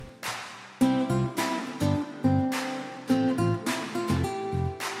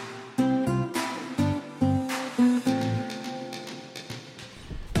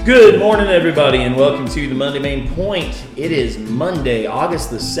Good morning, everybody, and welcome to the Monday Main Point. It is Monday, August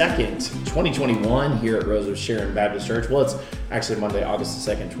the 2nd, 2021, here at Rose of Sharon Baptist Church. Well, it's actually Monday, August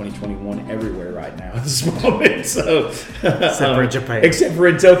the 2nd, 2021, everywhere right now at this moment. So, except for Japan. Except for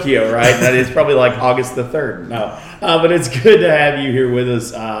in Tokyo, right? That is probably like August the 3rd. No, but it's good to have you here with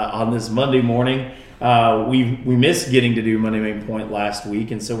us on this Monday morning. We missed getting to do Monday Main Point last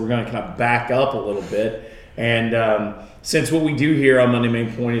week, and so we're going to kind of back up a little bit. And since what we do here on Monday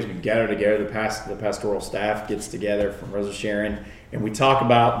Main Point is we gather together, the pastoral staff gets together from Rose of Sharon, and we talk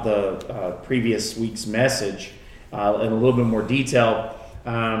about the previous week's message in a little bit more detail.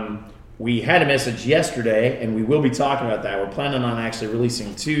 We had a message yesterday, and we will be talking about that. We're planning on actually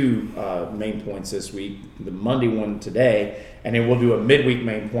releasing two main points this week, the Monday one today, and then we'll do a midweek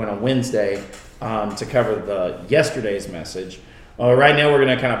main point on Wednesday to cover the yesterday's message. Right now, we're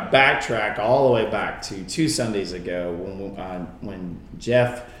going to kind of backtrack all the way back to 2 Sundays ago when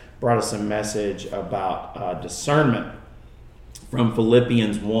Jeff brought us a message about discernment from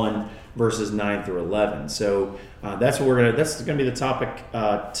Philippians 1 verses 9 through 11. So that's going to be the topic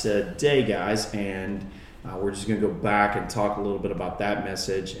today, guys, and we're just going to go back and talk a little bit about that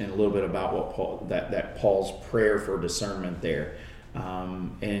message and a little bit about what Paul's prayer for discernment there.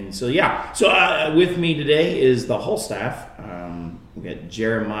 So with me today is the whole staff. We got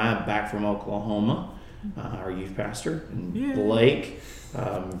Jeremiah back from Oklahoma, our youth pastor, and Blake,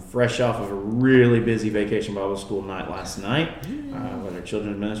 fresh off of a really busy Vacation Bible School night last night with our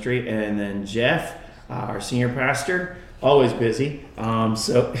children's ministry, and then Jeff, our senior pastor, always busy. And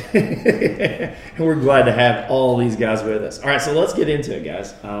we're glad to have all these guys with us. All right, so let's get into it,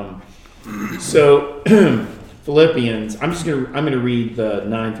 guys. Philippians, I'm going to read the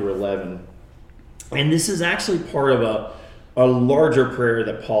 9 through 11. And this is actually part of a larger prayer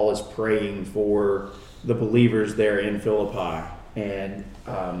that Paul is praying for the believers there in Philippi. And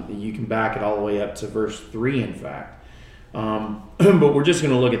you can back it all the way up to verse 3, in fact. But we're just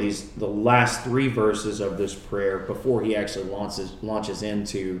going to look at the last 3 verses of this prayer before he actually launches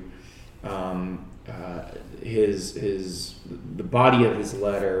into the body of his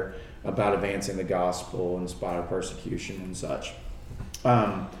letter about advancing the gospel in spite of persecution and such.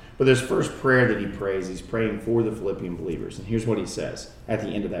 But this first prayer that he prays, he's praying for the Philippian believers. And here's what he says at the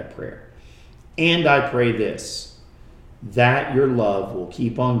end of that prayer. And I pray this, that your love will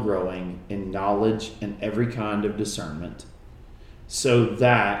keep on growing in knowledge and every kind of discernment, so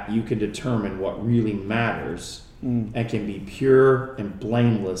that you can determine what really matters and can be pure and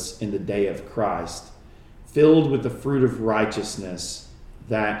blameless in the day of Christ, filled with the fruit of righteousness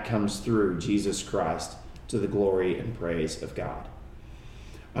that comes through Jesus Christ to the glory and praise of God.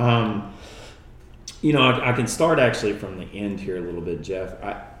 I can start actually from the end here a little bit, Jeff.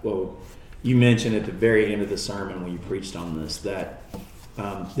 You mentioned at the very end of the sermon when you preached on this that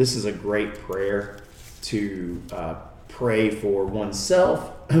this is a great prayer to pray for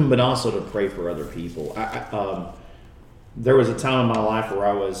oneself, but also to pray for other people. There was a time in my life where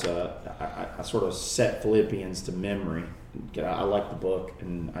I sort of set Philippians to memory. I liked the book,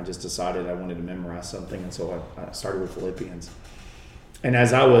 and I just decided I wanted to memorize something, and so I started with Philippians. And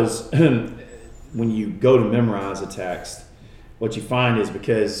as I was, when you go to memorize a text, what you find is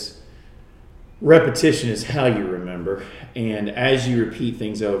because repetition is how you remember, and as you repeat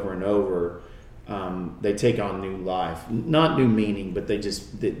things over and over, they take on new life. Not new meaning, but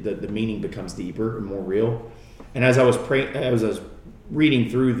the meaning becomes deeper and more real. And as I was reading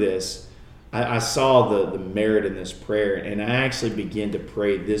through this, I saw the merit in this prayer, and I actually began to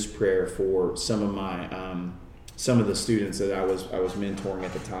pray this prayer for some of the students that I was mentoring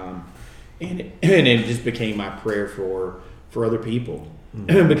at the time, and it just became my prayer for other people,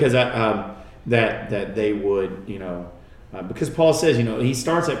 because that they would, because Paul says, he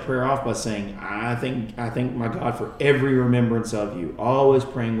starts that prayer off by saying, I thank my God for every remembrance of you, always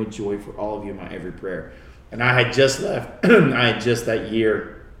praying with joy for all of you in my every prayer. And I had just left that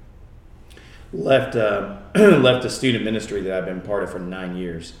year left a student ministry that I've been part of for 9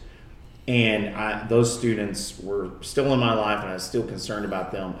 years, and those students were still in my life, and I was still concerned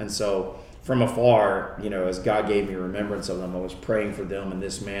about them. And so from afar, as God gave me remembrance of them, I was praying for them in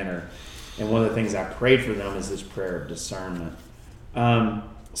this manner. And one of the things I prayed for them is this prayer of discernment.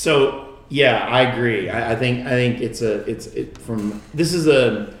 So yeah, I agree. I think to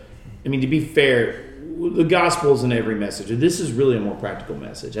be fair, the gospel is in every message. This is really a more practical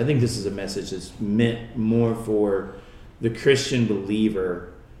message. I think this is a message that's meant more for the Christian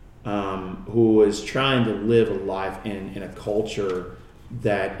believer who is trying to live a life in a culture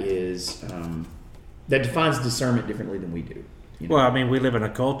that is that defines discernment differently than we do. Well, we live in a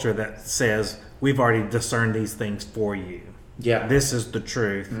culture that says we've already discerned these things for you. Yeah. This is the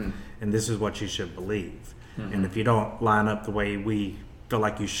truth, and this is what you should believe. And if you don't line up the way we feel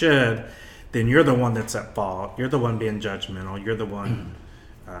like you should, then you're the one that's at fault. You're the one being judgmental. You're the one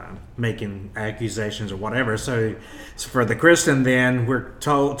making accusations or whatever. So for the Christian, then we're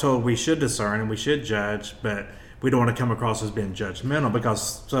told we should discern and we should judge, but we don't want to come across as being judgmental,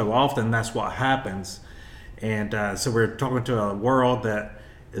 because so often that's what happens. And so we're talking to a world that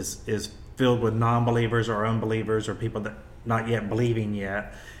is filled with non-believers or unbelievers or people that not yet believing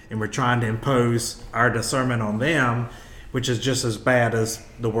yet, and we're trying to impose our discernment on them, which is just as bad as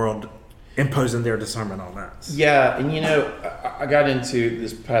the world imposing their discernment on us. Yeah, and I got into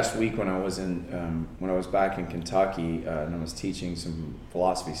this past week when I was back in Kentucky, and I was teaching some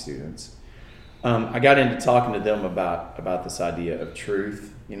philosophy students. I got into talking to them about this idea of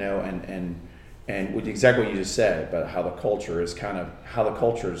truth, and with exactly what you just said about how the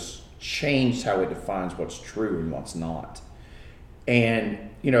culture's changed how it defines what's true and what's not. And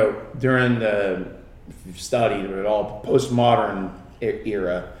during the, if you've studied it all, postmodern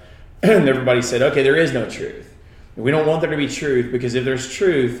era, and everybody said, okay, there is no truth. We don't want there to be truth, because if there's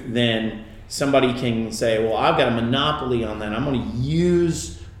truth, then somebody can say, well, I've got a monopoly on that. I'm going to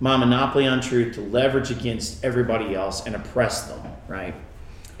use my monopoly on truth to leverage against everybody else and oppress them, right?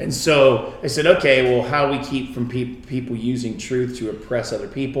 And so they said, okay, well, how do we keep from people using truth to oppress other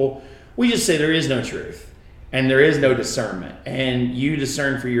people? We just say there is no truth. And there is no discernment. And you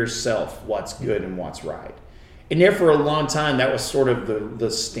discern for yourself what's good and what's right. And there for a long time, that was sort of the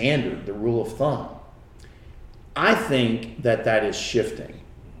standard, the rule of thumb. I think that is shifting.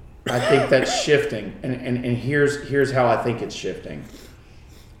 I think that's shifting. And here's how I think it's shifting.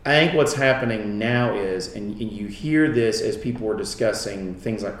 I think what's happening now is, and you hear this as people were discussing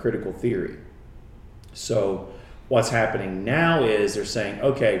things like critical theory. So what's happening now is they're saying,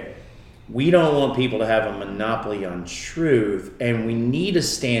 okay, we don't want people to have a monopoly on truth, and we need a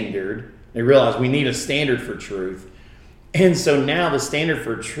standard. They realize we need a standard for truth. And so now the standard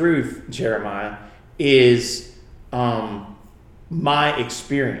for truth, Jeremiah, is my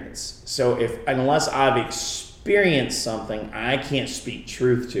experience. So unless I've experienced something, I can't speak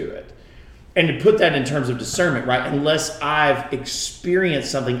truth to it. And to put that in terms of discernment, right? Unless I've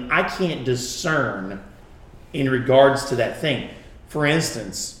experienced something, I can't discern in regards to that thing. For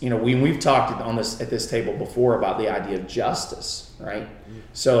instance, we've talked at this table before about the idea of justice, right?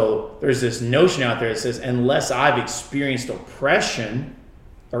 So there's this notion out there that says, unless I've experienced oppression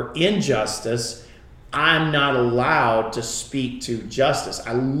or injustice, I'm not allowed to speak to justice.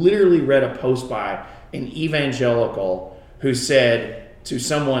 I literally read a post by an evangelical who said to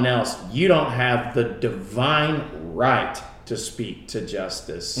someone else, you don't have the divine right to speak to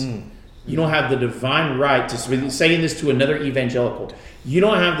justice. You don't have the divine right to speak, saying this to another evangelical. You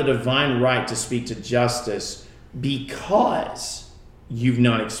don't have the divine right to speak to justice because you've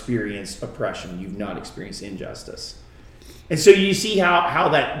not experienced oppression. You've not experienced injustice. And so you see how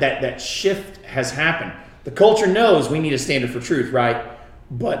that shift has happened. The culture knows we need a standard for truth, right?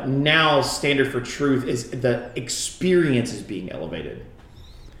 But now standard for truth is the experience is being elevated.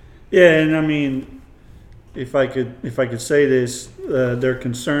 Yeah, and I mean, if I could say this, their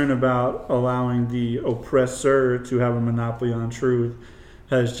concern about allowing the oppressor to have a monopoly on truth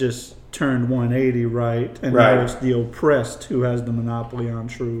has just turned 180, right? And right. Now it's the oppressed who has the monopoly on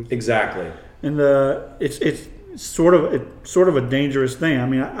truth. Exactly. And it's sort of a dangerous thing. I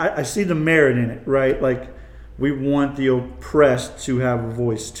mean, I see the merit in it, right? Like, we want the oppressed to have a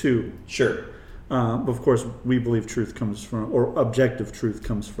voice too. Sure. Of course, we believe truth comes from, or objective truth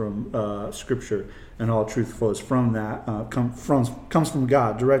comes from Scripture, and all truth flows from that, comes from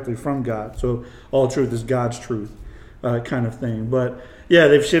God, directly from God. So all truth is God's truth, kind of thing. But yeah,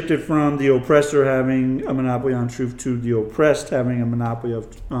 they've shifted from the oppressor having a monopoly on truth to the oppressed having a monopoly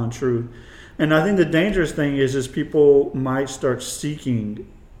on truth. And I think the dangerous thing is people might start seeking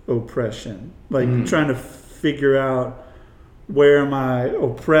oppression, like trying to figure out, where am I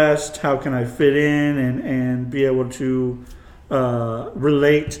oppressed? How can I fit in and be able to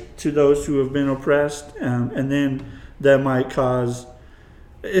relate to those who have been oppressed? And then that might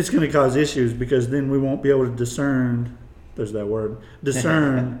it's going to cause issues, because then we won't be able to discern, there's that word,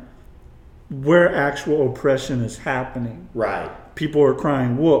 discern where actual oppression is happening. Right. People are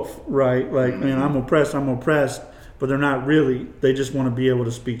crying wolf, right? Like, man, I'm oppressed, but they're not really. They just want to be able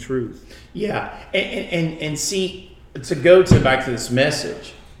to speak truth. Yeah. And see, to go back to this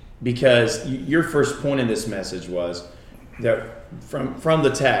message, because your first point in this message was that from the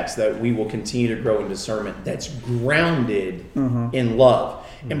text that we will continue to grow in discernment that's grounded in love.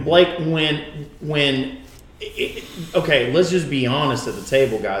 And Blake, okay, let's just be honest at the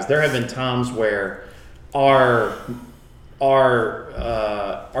table, guys. There have been times where our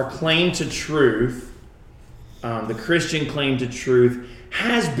our claim to truth, the Christian claim to truth,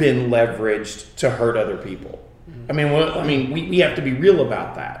 has been leveraged to hurt other people. I mean, we have to be real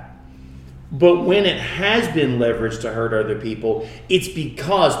about that. But when it has been leveraged to hurt other people, it's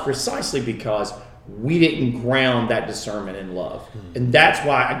precisely because we didn't ground that discernment in love. And that's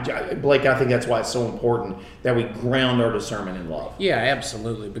why, Blake, I think that's why it's so important that we ground our discernment in love. Yeah,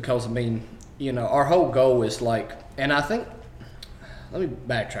 absolutely. Because, our whole goal is and I think, let me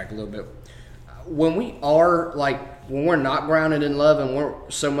backtrack a little bit. When we're not grounded in love and we're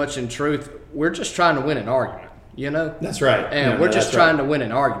so much in truth, we're just trying to win an argument. That's right. And we're just trying to win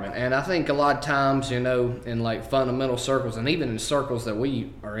an argument. And I think a lot of times, in fundamental circles and even in circles that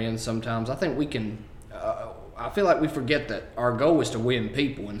we are in sometimes, I think we can, I feel like we forget that our goal is to win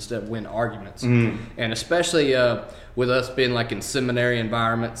people instead of win arguments. And especially with us being in seminary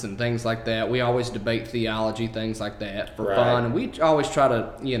environments and things like that, we always debate theology, things like that for fun. And we always try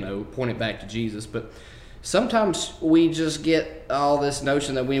to, point it back to Jesus. But sometimes we just get all this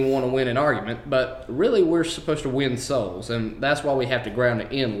notion that we want to win an argument, but really we're supposed to win souls, and that's why we have to ground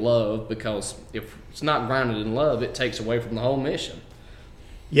it in love, because if it's not grounded in love, it takes away from the whole mission.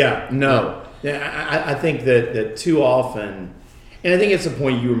 Yeah, no. Yeah, I think that too often, and I think it's the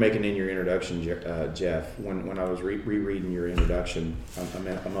point you were making in your introduction, Jeff, when I was rereading your introduction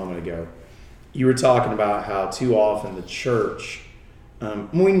a moment ago. You were talking about how too often the church,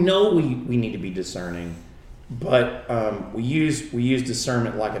 we know we need to be discerning, but we use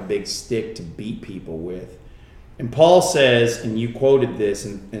discernment like a big stick to beat people with. And Paul says, and you quoted this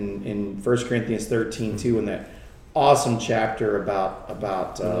in 1 Corinthians 13:2 in that awesome chapter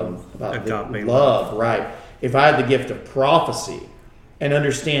about love, right? If I had the gift of prophecy and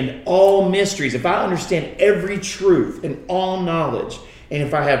understand all mysteries, if I understand every truth and all knowledge, and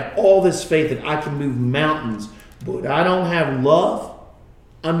if I have all this faith that I can move mountains, but I don't have love,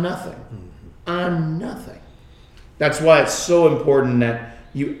 I'm nothing. I'm nothing. That's why it's so important that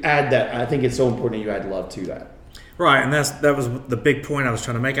you add that. I think it's so important that you add love to that. Right, and that was the big point I was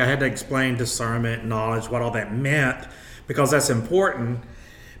trying to make. I had to explain discernment, knowledge, what all that meant, because that's important,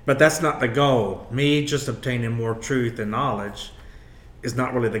 but that's not the goal. Me just obtaining more truth and knowledge is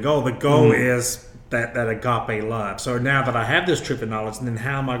not really the goal. The goal is that agape love. So now that I have this truth and knowledge, then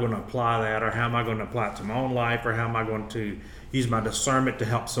how am I going to apply that, or how am I going to apply it to my own life, or how am I going to use my discernment to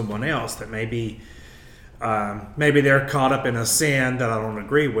help someone else that maybe they're caught up in a sin that I don't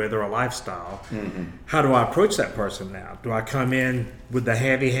agree with, or a lifestyle. How do I approach that person now? Do I come in with the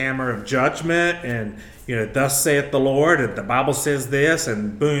heavy hammer of judgment and, thus saith the Lord, and the Bible says this,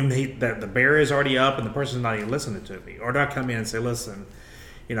 and boom, the barrier's already up and the person's not even listening to me? Or do I come in and say, listen,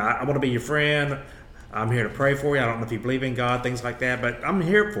 I want to be your friend. I'm here to pray for you. I don't know if you believe in God, things like that, but I'm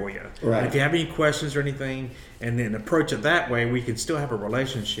here for you. Right. And if you have any questions or anything, and then approach it that way, we can still have a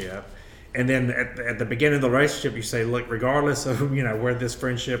relationship. And then at the beginning of the relationship, you say, look, regardless of where this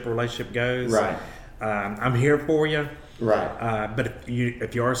friendship or relationship goes, right? I'm here for you, right? But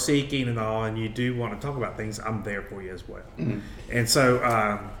if you are seeking and all, and you do want to talk about things, I'm there for you as well. And so,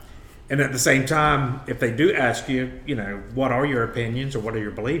 and at the same time, if they do ask you, what are your opinions or what are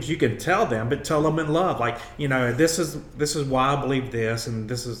your beliefs, you can tell them, but tell them in love, like, this is why I believe this, and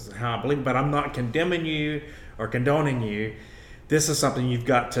this is how I believe. But I'm not condemning you or condoning you. This is something you've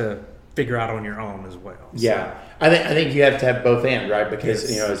got to figure out on your own as well. So. Yeah, I think you have to have both and, right? Because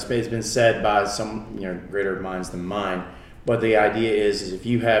yes. It's been said by some greater minds than mine. But the idea is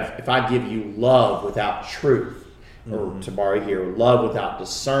if I give you love without truth, or to borrow here, love without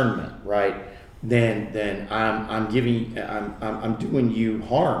discernment, right? Then I'm doing you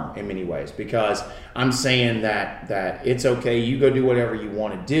harm in many ways, because I'm saying that it's okay. You go do whatever you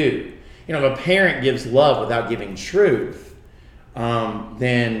want to do. If a parent gives love without giving truth,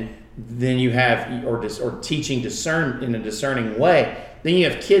 then you have, or teaching discern in a discerning way, then you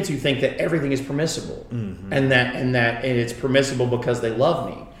have kids who think that everything is permissible, and it's permissible because they love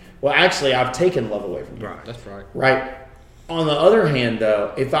me. Well, actually, I've taken love away from you. Right, that's right. Right. On the other hand,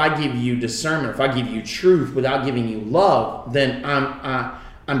 though, if I give you discernment, if I give you truth without giving you love, then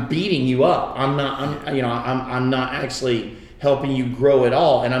I'm beating you up. I'm not actually helping you grow at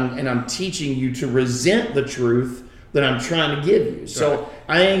all, and I'm teaching you to resent the truth that I'm trying to give you. So right.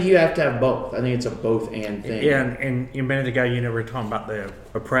 I think you have to have both. I think it's a both and thing. Yeah, and a minute ago, we were talking about the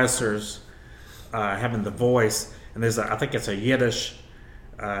oppressors having the voice, and I think it's a Yiddish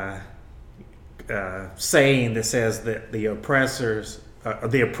saying that says that the oppressed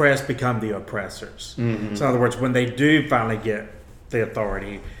become the oppressors. Mm-hmm. So in other words, when they do finally get the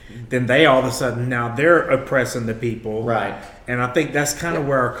authority, then they all of a sudden now they're oppressing the people. Right. And I think that's kind of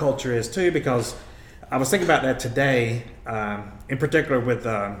where our culture is too, because I was thinking about that today, in particular with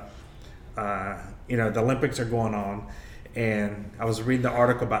the Olympics are going on, and I was reading the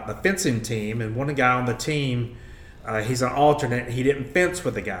article about the fencing team, and one guy on the team, he's an alternate. He didn't fence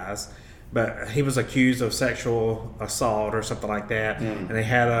with the guys, but he was accused of sexual assault or something like that, and they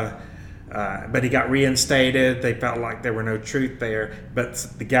had but he got reinstated. They felt like there were no truth there, but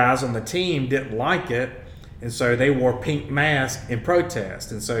the guys on the team didn't like it, and so they wore pink masks in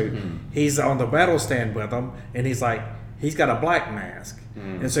protest. And so he's on the battle stand with them, and he's got a black mask,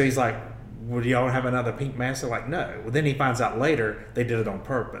 and so he's like, would y'all have another pink mask? They're like, no. Well, then he finds out later they did it on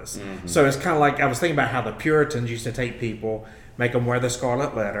purpose. So it's kind of like, I was thinking about how the Puritans used to take people, make them wear the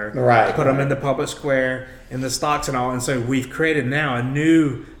scarlet letter, put them in the public square, in the stocks and all. And so we've created now a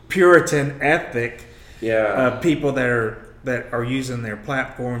new Puritan ethic of people that are using their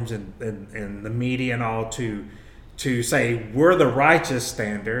platforms and the media and all to say we're the righteous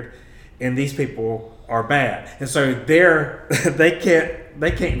standard and these people are bad. And so they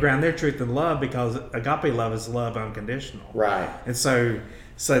can't ground their truth in love, because agape love is love unconditional. Right. And so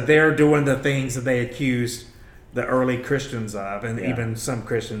they're doing the things that they accused the early Christians of, and even some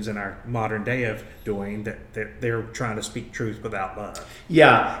Christians in our modern day of doing, that they're trying to speak truth without love.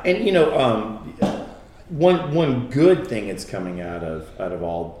 Yeah. And one good thing that's coming out of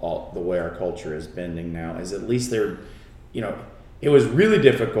all the way our culture is bending now is at least they're, it was really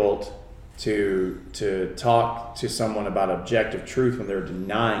difficult to talk to someone about objective truth when they're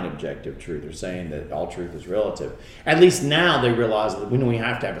denying objective truth. They're saying that all truth is relative. At least now they realize that we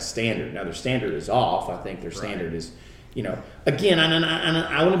have to have a standard. Now their standard is off. I think their standard is, again, and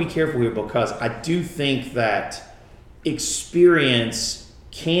I want to be careful here, because I do think that experience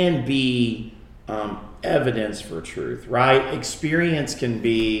can be evidence for truth, right? Experience can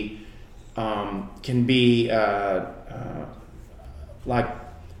be like,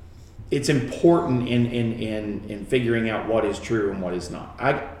 it's important in figuring out what is true and what is not.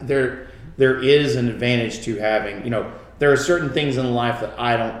 There is an advantage to having, there are certain things in life that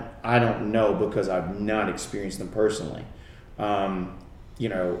I don't know because I've not experienced them personally.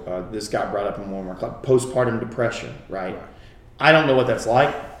 This got brought up in one of our clubs, postpartum depression, right? I don't know what that's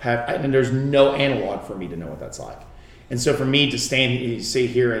like, and there's no analog for me to know what that's like. And so for me to sit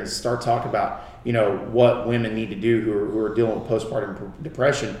here and start talking about, what women need to do who are dealing with postpartum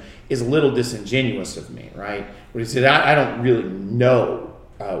depression is a little disingenuous of me, right? But he said, I don't really know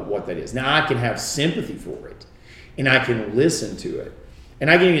what that is. Now I can have sympathy for it, and I can listen to it,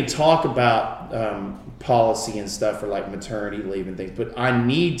 and I can even talk about policy and stuff for like maternity leave and things. But I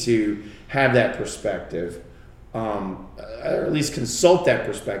need to have that perspective, or at least consult that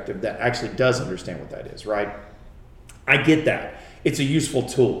perspective that actually does understand what that is, right? I get that. It's a useful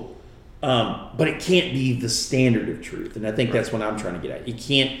tool. But it can't be the standard of truth, and I think that's what I'm trying to get at. It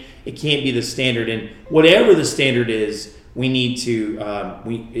can't be the standard, and whatever the standard is, we need to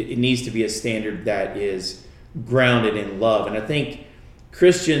it needs to be a standard that is grounded in love. And I think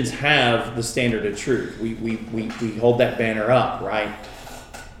Christians have the standard of truth. We hold that banner up, right?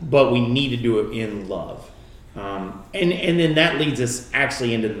 But we need to do it in love. And then that leads us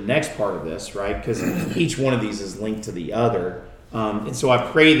actually into the next part of this, right? Because each one of these is linked to the other. And so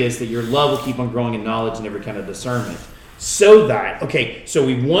I pray that your love will keep on growing in knowledge and every kind of discernment. So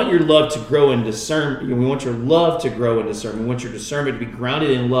we want your love to grow in discernment. We want your love to grow in discernment. We want your discernment to be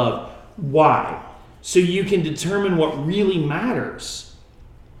grounded in love. Why? So you can determine what really matters.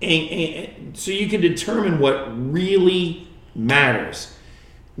 And so you can determine what really matters.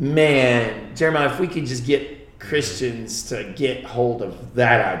 Man, Jeremiah, if we could just get Christians to get hold of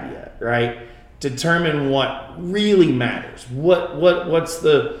that idea, right? Determine what really matters. What's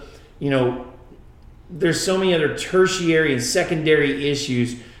the, there's so many other tertiary and secondary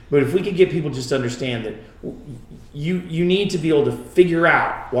issues, but if we could get people just to understand that you need to be able to figure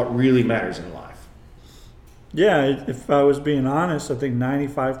out what really matters in life. Yeah, if I was being honest, I think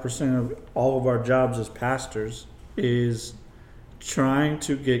 95% of all of our jobs as pastors is trying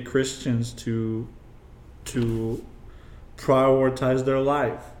to get Christians to prioritize their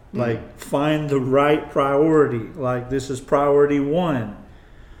life. Like, find the right priority. Like, this is priority 1.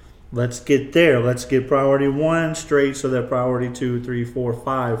 Let's get there. Let's get priority 1 straight so that priority 2, 3, 4,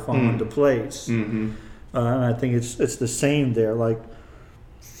 5 fall into place. And I think it's the same there. Like,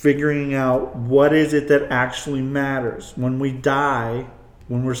 figuring out what is it that actually matters. When we die,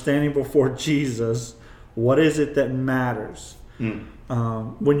 when we're standing before Jesus, what is it that matters?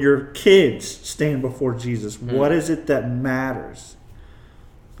 When your kids stand before Jesus, what is it that matters?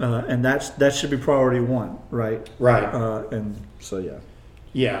 And that should be priority 1, right? Right. And so,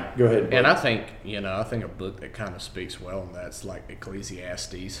 yeah. Go ahead. And I think a book that kind of speaks well on that's like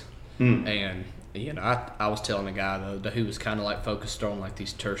Ecclesiastes. And I was telling a guy who was kind of like focused on like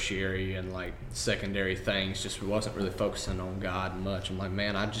these tertiary and like secondary things, just wasn't really focusing on God much. I'm like,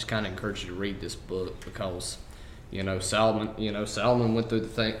 man, I just kind of encourage you to read this book because Solomon went through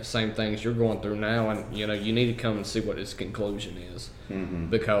the same things you're going through now, and you need to come and see what his conclusion is,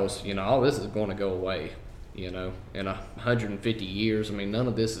 because all this is going to go away. In 150 years, I mean, none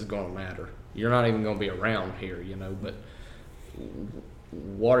of this is going to matter. You're not even going to be around here, but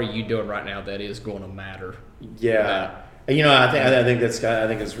what are you doing right now that is going to matter? Yeah. I think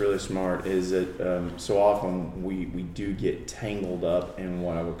it's really smart. Is that so often we do get tangled up in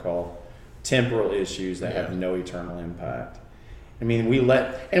what I would call temporal issues that have no eternal impact. I mean, we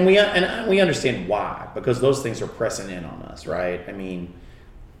understand why, because those things are pressing in on us, right? I mean,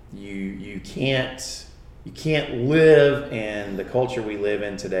 you can't live in the culture we live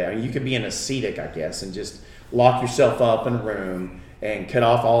in today. I mean, you could be an ascetic, I guess, and just lock yourself up in a room and cut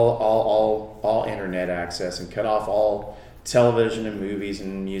off all internet access and cut off all television and movies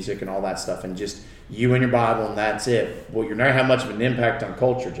and music and all that stuff, and just you and your Bible, and that's it. Well, you're not gonna have much of an impact on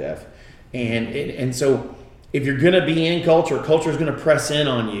culture, Jeff. And so if you're going to be in culture is going to press in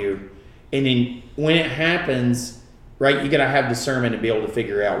on you. And then when it happens, right, you got to have discernment and be able to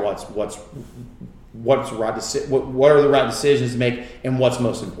figure out what's right, what are the right decisions to make and what's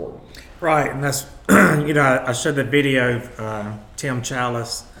most important. Right. And that's, I showed the video of Tim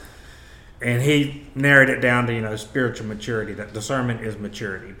Challis, and he narrowed it down to, spiritual maturity, that discernment is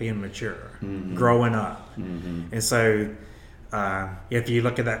maturity, being mature, growing up. And so, if you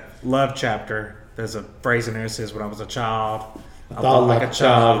look at that love chapter, there's a phrase in there that says, when I was a child, I thought like a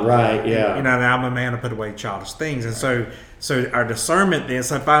child. Right, yeah. Now I'm a man, I put away childish things. And so our discernment then,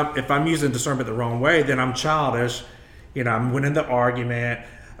 so if I'm using discernment the wrong way, then I'm childish. I'm winning the argument.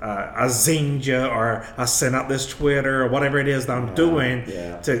 I zinged you, or I sent out this Twitter, or whatever it is that I'm doing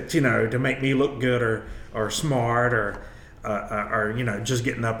to make me look good or smart or just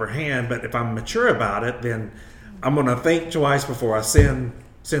get an upper hand. But if I'm mature about it, then I'm going to think twice before I send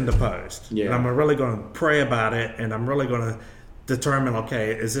the post. Yeah. And I'm really going to pray about it, and I'm really going to determine,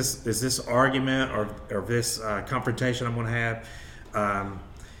 okay, is this argument or this confrontation I'm going to have,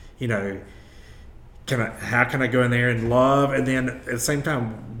 how can I go in there and love? And then at the same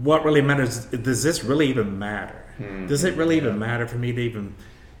time, what really matters, does this really even matter? Does it really even matter for me to even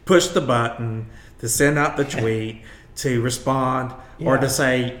push the button, to send out the tweet, to respond, or to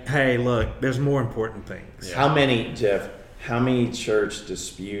say, hey, look, there's more important things? Yeah. How many church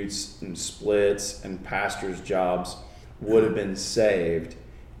disputes and splits and pastors' jobs would have been saved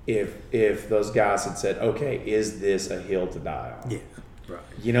if those guys had said, okay, is this a hill to die on? Yeah, right.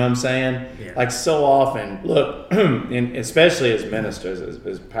 You know what I'm saying? Yeah. Like, so often, look, and especially as ministers,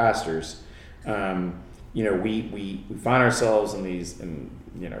 as pastors, we find ourselves in these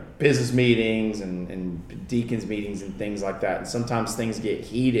business meetings and deacons meetings and things like that, and sometimes things get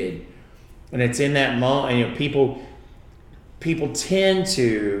heated, and it's in that moment, and people tend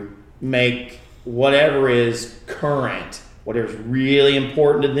to make whatever is current, whatever's really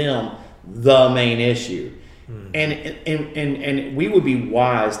important to them, the main issue. And we would be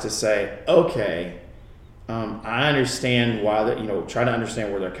wise to say, okay, I understand why that, try to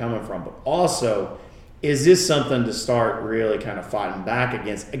understand where they're coming from, but also, is this something to start really kind of fighting back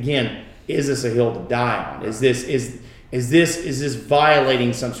against? Again, is this a hill to die on? Is this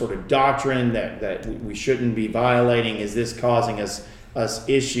violating some sort of doctrine that we shouldn't be violating? Is this causing us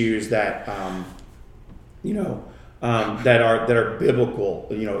issues that that are biblical?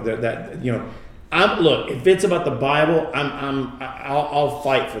 Look, if it's about the Bible, I'll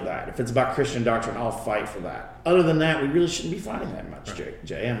fight for that. If it's about Christian doctrine, I'll fight for that. Other than that, we really shouldn't be fighting that much,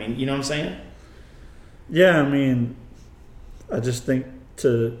 Jay. I mean, you know what I'm saying? Yeah, I mean, I just think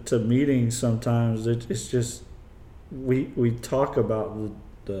to meetings sometimes it's just we talk about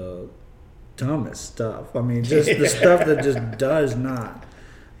the dumbest stuff. I mean, just the stuff that just does not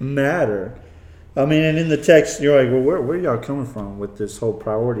matter. I mean, and in the text, you're like, well, where y'all coming from with this whole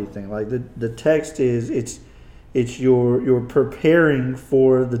priority thing? Like the text is it's you're preparing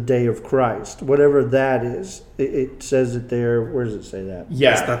for the day of Christ, whatever that is. It says it there. Where does it say that?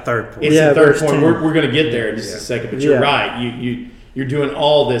 Yeah, it's the third point. It's the third point. We're going to get there in just a second, but you're right. You're doing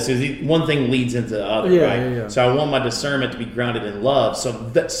all this. One thing leads into the other, right? Yeah. So I want my discernment to be grounded in love, so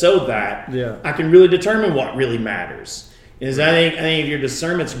that I can really determine what really matters. I think if your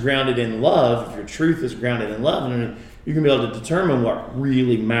discernment's grounded in love, if your truth is grounded in love, and you're going to be able to determine what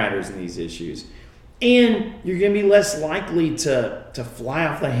really matters in these issues. And you're going to be less likely to fly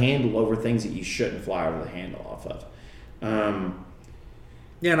off the handle over things that you shouldn't fly over the handle off of. And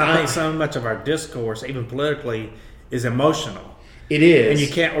I think so much of our discourse, even politically, is emotional. It is. And you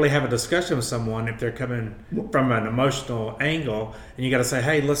can't really have a discussion with someone if they're coming from an emotional angle, and you got to say,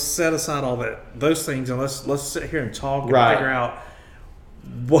 "Hey, let's set aside all those things, and let's sit here and talk and Right. figure out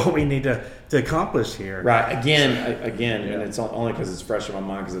what we need to accomplish here." Right. Again, and it's only because it's fresh in my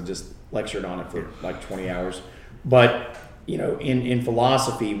mind because I've just lectured on it for like 20 hours. But, in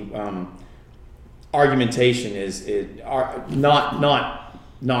philosophy, argumentation is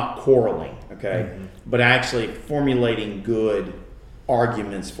not quarreling, okay? Mm-hmm. But actually formulating good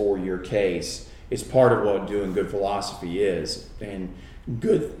arguments for your case is part of what doing good philosophy is. And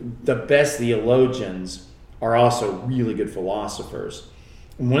the best theologians are also really good philosophers.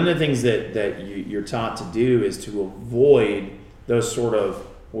 And one of the things that you're taught to do is to avoid those sort of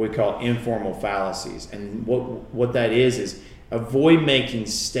what we call informal fallacies. And what that is avoid making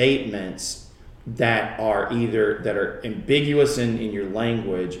statements that are ambiguous in your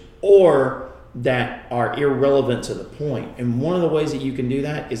language or that are irrelevant to the point. And one of the ways that you can do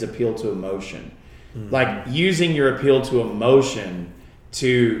that is appeal to emotion. Mm-hmm. Like using your appeal to emotion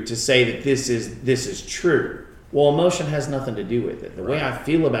to say that this is true. Well, emotion has nothing to do with it. The way I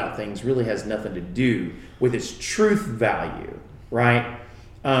feel about things really has nothing to do with its truth value, right?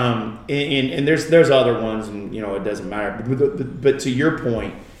 And there's other ones, and it doesn't matter. But to your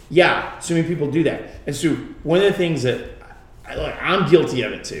point, yeah, so many people do that. And so one of the things that I'm guilty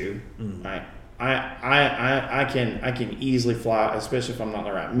of it too. Right? I can easily fly, especially if I'm not in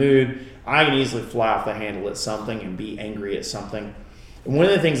the right mood. I can easily fly off the handle at something and be angry at something. And one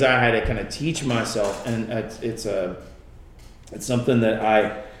of the things I had to kind of teach myself, and it's something that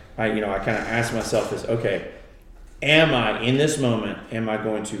I kind of ask myself is, okay, am I in this moment? Am I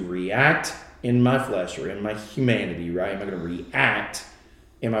going to react in my flesh or in my humanity? Right? Am I going to react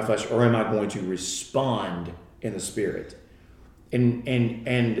in my flesh, or am I going to respond in the spirit?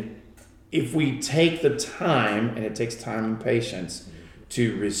 And if we take the time, and it takes time and patience,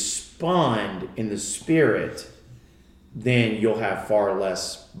 to respond in the spirit, then you'll have far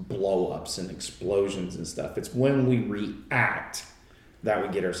less blow-ups and explosions and stuff. It's when we react that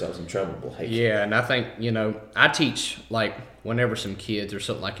we get ourselves in trouble. Yeah, and I think, I teach, like, whenever some kids or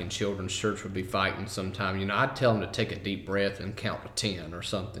something like in children's church would be fighting sometime, I'd tell them to take a deep breath and count to 10 or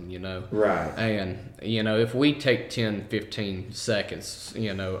something, Right. And, if we take 10, 15 seconds,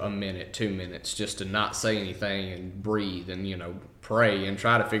 a minute, 2 minutes, just to not say anything and breathe and, pray and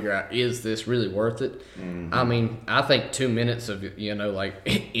try to figure out, is this really worth it? Mm-hmm. I mean, I think 2 minutes of,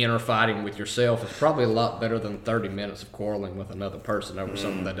 inner fighting with yourself is probably a lot better than 30 minutes of quarreling with another person over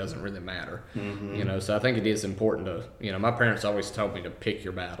something that doesn't really matter. Mm-hmm. So I think it is important to, my parents always told me to pick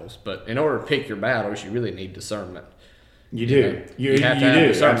your battles, but in order to pick your battles, you really need discernment. You do. You have to have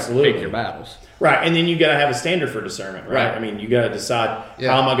discernment absolutely. to pick your battles. Right, and then you got to have a standard for discernment, right? I mean, you got to decide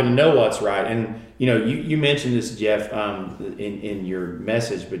how am I going to know what's right. And you mentioned this, Jeff, in your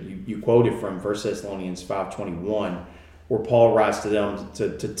message, but you quoted from 1 Thessalonians 5:21, where Paul writes to them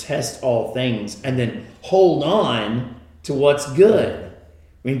to test all things and then hold on to what's good.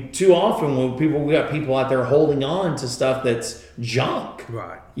 I mean, too often we got people out there holding on to stuff that's junk.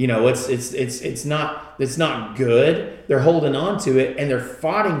 Right. It's not good. They're holding on to it and they're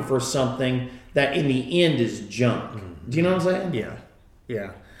fighting for something that in the end is junk. Mm-hmm. Do you know what I'm saying?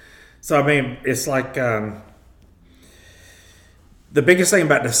 Yeah. So I mean, it's like the biggest thing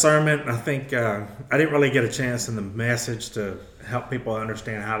about discernment. I think I didn't really get a chance in the message to help people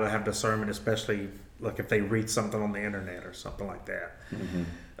understand how to have discernment, especially like if they read something on the internet or something like that.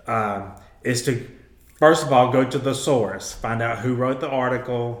 Mm-hmm. Is to first of all go to the source, find out who wrote the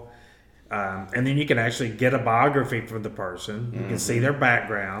article. And then you can actually get a biography for the person. You can see their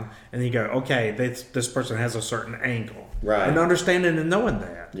background, and then you go, okay, this person has a certain angle. Right. And understanding and knowing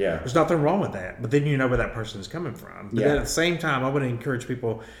that. Yeah. There's nothing wrong with that. But then you know where that person is coming from. But then at the same time, I would encourage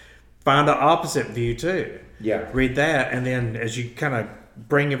people, find an opposite view too. Yeah. Read that, and then as you kind of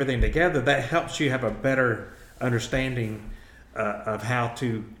bring everything together, that helps you have a better understanding of how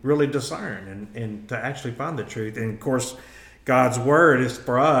to really discern and to actually find the truth. And of course, God's word is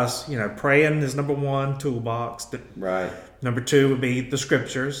for us, praying is number one toolbox. Right. Number two would be the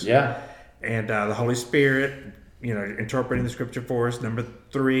scriptures. Yeah. And the Holy Spirit, interpreting the scripture for us. Number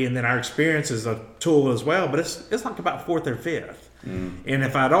three, and then our experience is a tool as well, but it's like about fourth or fifth. Mm. And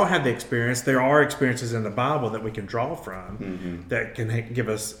if I don't have the experience, there are experiences in the Bible that we can draw from that can give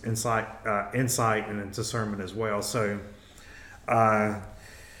us insight and discernment as well. So,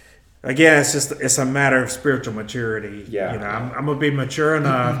 again, it's a matter of spiritual maturity. Yeah. I'm gonna be mature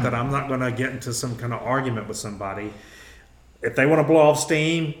enough that I'm not gonna get into some kind of argument with somebody. If they want to blow off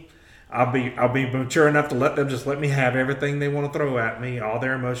steam, I'll be mature enough to let me have everything they want to throw at me, all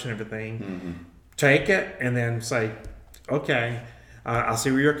their emotion, everything. Mm-hmm. Take it and then say, okay, I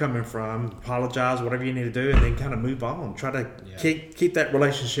see where you're coming from. Apologize, whatever you need to do, and then kind of move on. Try to keep that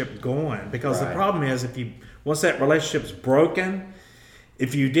relationship going, because the problem is once that relationship's broken,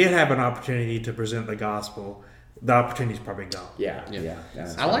 if you did have an opportunity to present the gospel, the opportunity's probably gone. Yeah.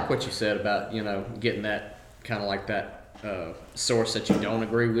 I like what you said about getting that kind of like that source that you don't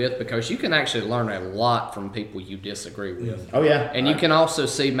agree with, because you can actually learn a lot from people you disagree with. Oh yeah. And you can also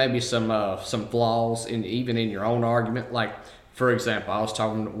see maybe some flaws even in your own argument. Like, for example, I was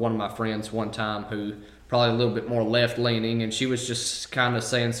talking to one of my friends one time who probably a little bit more left leaning, and she was just kind of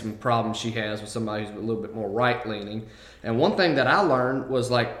saying some problems she has with somebody who's a little bit more right leaning. And one thing that I learned was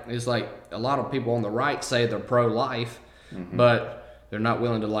is a lot of people on the right say they're pro life, but they're not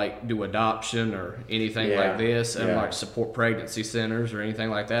willing to do adoption or anything like this, and support pregnancy centers or anything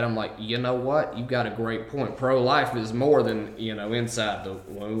like that. I'm like, you know what? You've got a great point. Pro-life is more than inside the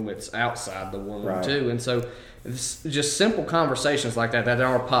womb; it's outside the womb too. And so, it's just simple conversations like that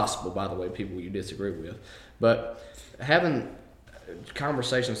are possible. By the way, people you disagree with, but having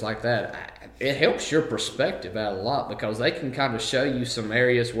conversations like that, it helps your perspective out a lot, because they can kind of show you some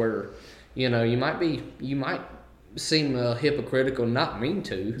areas where you might seem hypocritical, not mean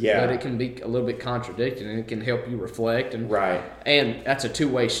to, but it can be a little bit contradicting, and it can help you reflect. And that's a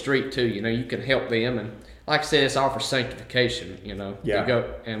two-way street too. You can help them, and like I said, it's all for sanctification. You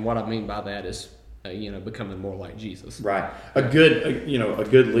go, and what I mean by that is becoming more like Jesus. Right. A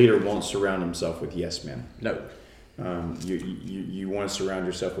good leader won't surround himself with yes men. No. You want to surround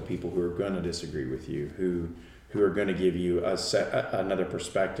yourself with people who are going to disagree with you, who are going to give you another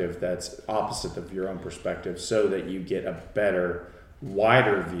perspective that's opposite of your own perspective, so that you get a better,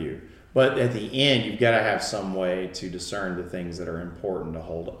 wider view. But at the end, you've got to have some way to discern the things that are important to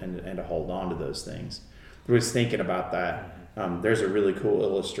hold and to hold on to those things. I was thinking about that. There's a really cool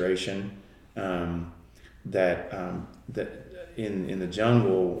illustration that in the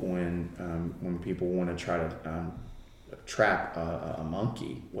jungle, when people want to try to trap a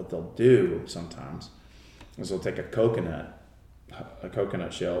monkey, what they'll do sometimes is they'll take a coconut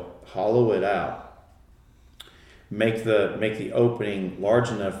shell, hollow it out, make the opening large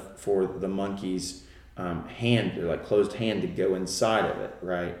enough for the monkey's hand, or closed hand, to go inside of it,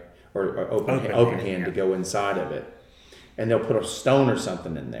 right? Or open hand to go inside of it. And they'll put a stone or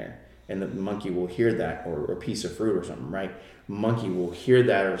something in there, and the monkey will hear that, or a piece of fruit or something, right? Monkey will hear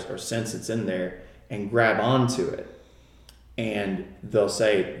that or sense it's in there and grab onto it. And they'll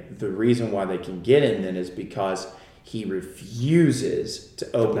say the reason why they can get in then is because he refuses to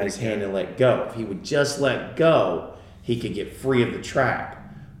open his hand and let go. If he would just let go, he could get free of the trap.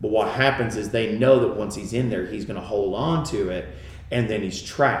 But what happens is they know that once he's in there, he's going to hold on to it, and then he's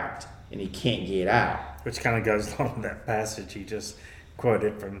trapped and he can't get out. Which kind of goes along with that passage you just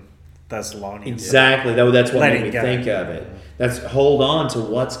quoted from Thessalonians. Exactly. That's what made me think of it. That's hold on to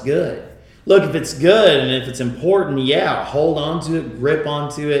what's good. Look, if it's good and if it's important, hold on to it, grip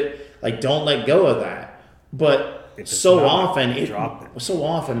onto it. Don't let go of that. But so often,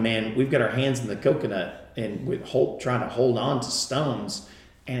 man, we've got our hands in the coconut and we're trying to hold on to stones,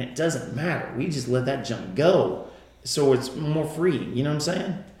 and it doesn't matter. We just let that junk go, so it's more free. You know what I'm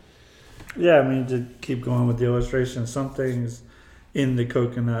saying? Yeah, I mean, to keep going with the illustration, some things in the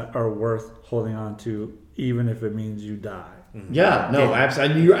coconut are worth holding on to, even if it means you die. Yeah, no,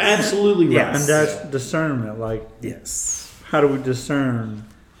 absolutely. You're absolutely right. And that's discernment. How do we discern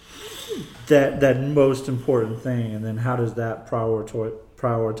that most important thing, and then how does that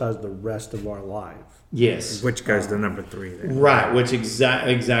prioritize the rest of our life? Yes, which goes to number 3. Then. Right, which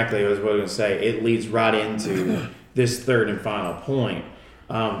exactly was what I was going to say. It leads right into this third and final point,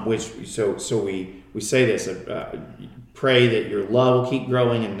 which we say this: pray that your love will keep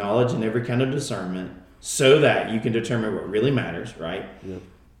growing in knowledge and every kind of discernment, so that you can determine what really matters, right? Yep.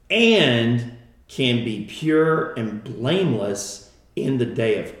 And can be pure and blameless in the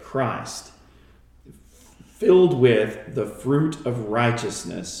day of Christ, filled with the fruit of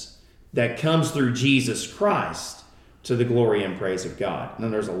righteousness that comes through Jesus Christ to the glory and praise of God.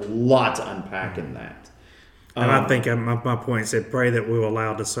 And there's a lot to unpack in that. And I think my point said, pray that we will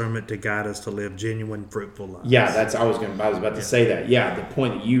allow discernment to guide us to live genuine, fruitful lives. Yeah, I was about to say that. Yeah, the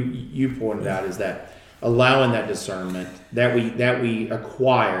point that you pointed out is that allowing that discernment that we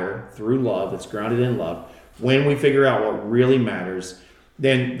acquire through love, that's grounded in love, when we figure out what really matters,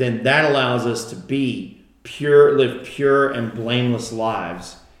 then that allows us to live pure and blameless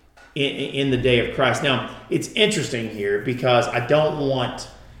lives in the day of Christ. Now, it's interesting here because I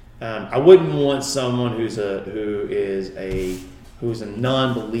wouldn't want someone who's a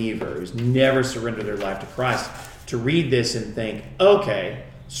non-believer, who's never surrendered their life to Christ, to read this and think, okay,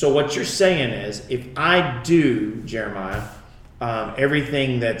 so what you're saying is, if I do, Jeremiah,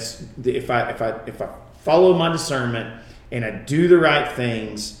 everything that's if I follow my discernment and I do the right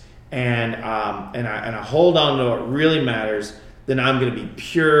things and I hold on to what really matters, then I'm going to be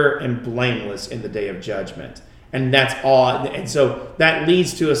pure and blameless in the day of judgment. And that's all. And so that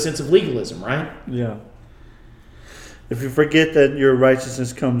leads to a sense of legalism, right? Yeah. If you forget that your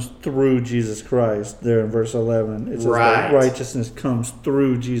righteousness comes through Jesus Christ, there in verse 11, it says that righteousness comes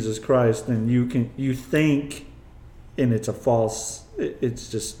through Jesus Christ, then you think, and it's it's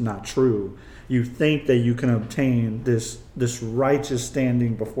just not true. You think that you can obtain this righteous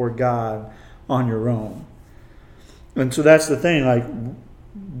standing before God on your own. And so that's the thing, like,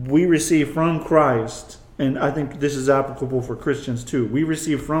 we receive from Christ, and I think this is applicable for Christians too. We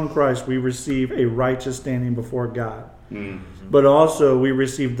receive from Christ, we receive a righteous standing before God. Mm-hmm. But also we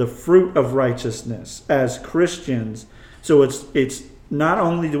receive the fruit of righteousness as Christians. So it's not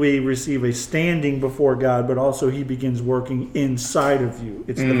only do we receive a standing before God, but also He begins working inside of you.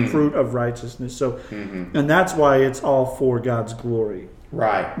 It's the fruit of righteousness. So, and that's why it's all for God's glory.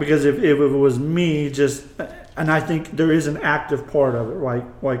 Right. Because if it was me just, and I think there is an active part of it, right?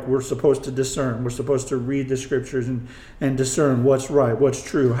 Like we're supposed to discern. We're supposed to read the scriptures and discern what's right, what's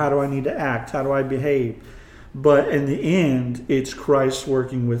true. How do I need to act? How do I behave? But in the end, it's Christ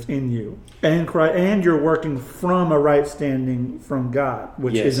working within you. And you're working from a right standing from God,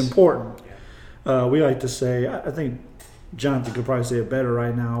 which is important. We like to say, I think Jonathan could probably say it better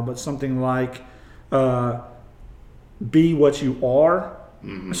right now, but something like, be what you are.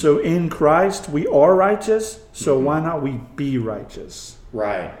 Mm-hmm. So in Christ, we are righteous. So why not we be righteous?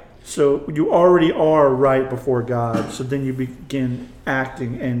 Right. So you already are right before God. So then you begin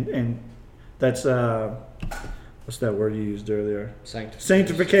acting, and that's what's that word you used earlier?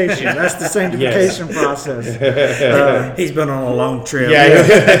 Sanctification. That's the sanctification process. He's been on a long trip.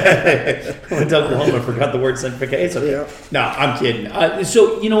 Yeah. Went to Oklahoma, forgot the word sanctification. Yeah. No, I'm kidding.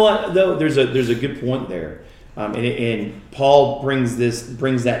 So you know what though? There's a good point there. And Paul brings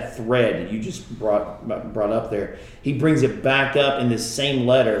that thread that you just brought up there. He brings it back up in this same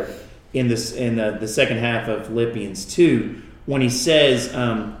letter in the second half of Philippians 2 when he says,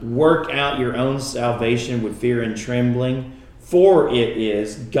 "Work out your own salvation with fear and trembling, for it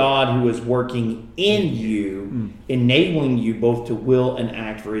is God who is working in you, enabling you both to will and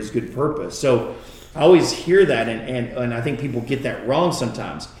act for His good purpose." So I always hear that, and I think people get that wrong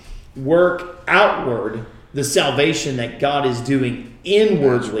sometimes. Work outward the salvation that God is doing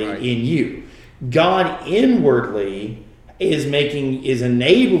inwardly in you. God inwardly is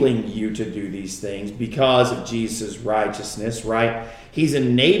enabling you to do these things because of Jesus' righteousness, right? He's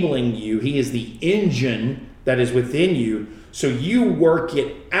enabling you. He is the engine that is within you. So you work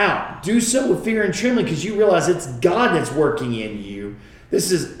it out. Do so with fear and trembling because you realize it's God that's working in you. This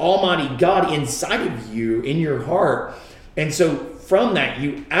is Almighty God inside of you, in your heart. And so from that,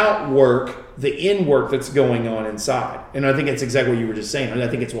 you outwork the in-work that's going on inside. And I think that's exactly what you were just saying. And I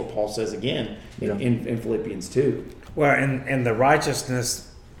think it's what Paul says again in Philippians 2. Well, and the righteousness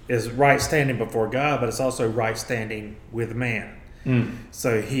is right standing before God, but it's also right standing with man.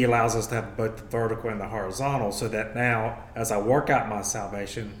 So He allows us to have both the vertical and the horizontal, so that now, as I work out my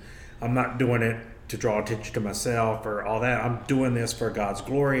salvation, I'm not doing it to draw attention to myself or all that. I'm doing this for God's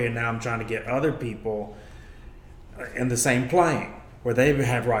glory, and now I'm trying to get other people in the same plane, where they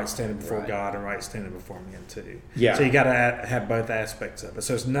have right standing before God and right standing before men too. Yeah. So you got to have both aspects of it.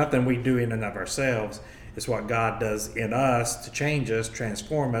 So it's nothing we do in and of ourselves. It's what God does in us to change us,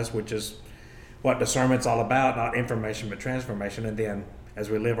 transform us, which is what discernment's all about, not information but transformation. And then as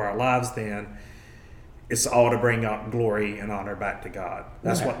we live our lives, then it's all to bring out glory and honor back to God.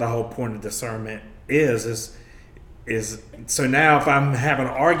 That's what the whole point of discernment is so now if I'm having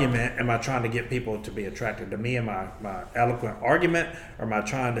an argument, am I trying to get people to be attracted to me in my eloquent argument, or am I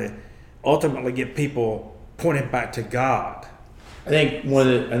trying to ultimately get people pointed back to God? I think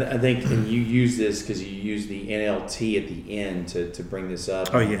and you use this because you use the NLT at the end to bring this up.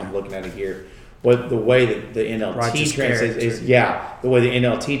 Oh yeah, I'm looking at it here. What the way that the NLT translates the way the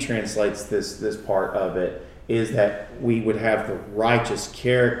NLT translates this part of it is that we would have the righteous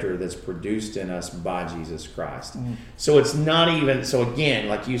character that's produced in us by Jesus Christ. So it's not even, so again,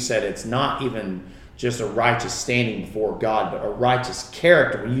 like you said, it's not even just a righteous standing before God, but a righteous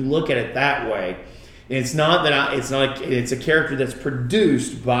character. When you look at it that way, it's not that it's a character that's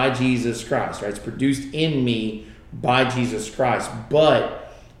produced by Jesus Christ, right? It's produced in me by Jesus Christ,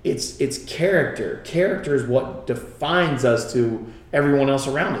 but it's character. Character is what defines us to everyone else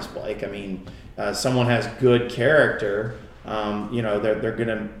around us, Blake. I mean, someone has good character, they're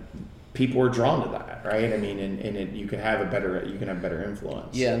gonna. People are drawn to that, right? I mean, and you can have better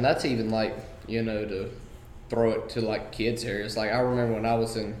influence. Yeah, and that's even like to throw it to like kids areas. Like I remember when I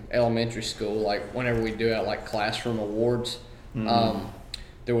was in elementary school, like whenever we do out like classroom awards,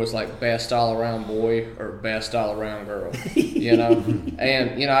 there was like best all around boy or best all around girl, you know.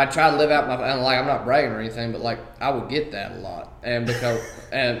 And you know, I try to live out and like I'm not bragging or anything, but like I would get that a lot, and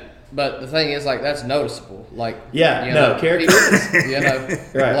but the thing is, like, that's noticeable. Like, characteristics. You know,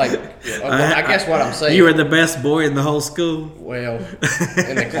 Right. Like, I guess what I'm saying. You were the best boy in the whole school. Well,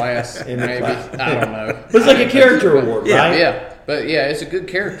 in the class, maybe. class. I don't know. But it's like a character award, right? Yeah, but yeah, it's a good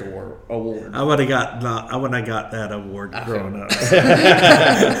character award. I would have got that award growing up.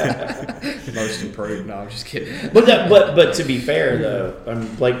 Most improved. No, I'm just kidding. But to be fair though,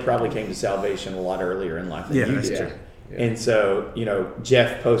 Blake probably came to salvation a lot earlier in life than you that's did. true. Yeah. And so, you know,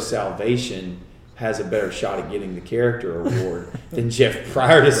 Jeff post salvation has a better shot at getting the character award than Jeff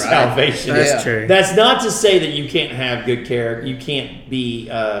prior to salvation. That's true. That's not to say that you can't have good character. You can't be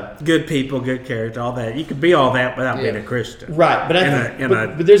Good people, good character, all that. You could be all that without being a Christian. right.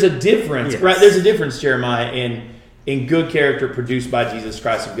 But but there's a difference, Yes. right? There's a difference, Jeremiah, in good character produced by Jesus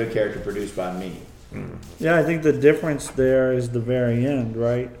Christ and good character produced by me. Yeah, I think the difference there is the very end,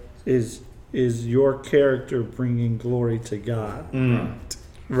 right? Is your character bringing glory to God,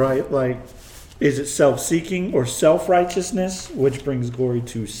 right? Like, is it self-seeking or self-righteousness, which brings glory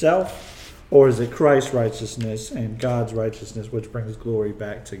to self, or is it Christ's righteousness and God's righteousness, which brings glory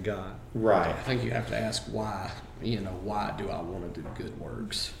back to God? Right. I think you have to ask why. You know, why do I want to do good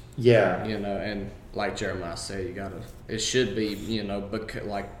works? Yeah. You know, and like Jeremiah said, it should be, you know,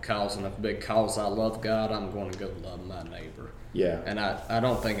 because I love God, I'm going to go love my neighbor. Yeah. And I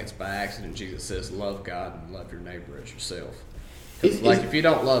don't think it's by accident Jesus says love God and love your neighbor as yourself. If you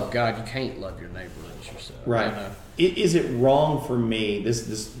don't love God, you can't love your neighbor as yourself. Right. You know? Is it wrong for me? This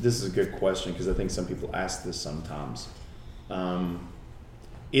is a good question because I think some people ask this sometimes.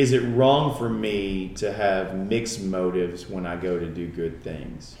 Is it wrong for me to have mixed motives when I go to do good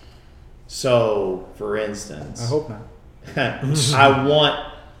things? So, for instance, I hope not. I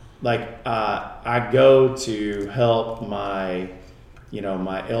want, I go to help my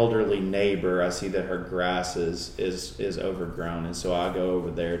elderly neighbor. I see that her grass is overgrown, and so I go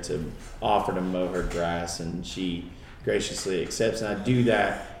over there to offer to mow her grass, and she graciously accepts. And I do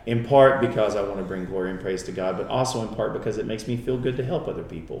that in part because I want to bring glory and praise to God, but also in part because it makes me feel good to help other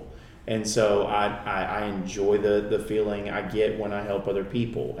people. And so I enjoy the feeling I get when I help other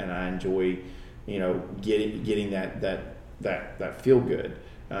people, and I enjoy, getting that feel good.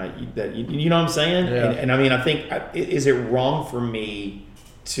 That you know what I'm saying? Yeah. And I mean, I think, is it wrong for me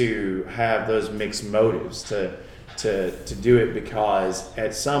to have those mixed motives to do it because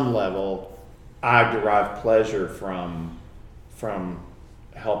at some level I derive pleasure from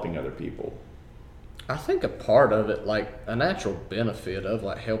helping other people? I think a part of it, like a natural benefit of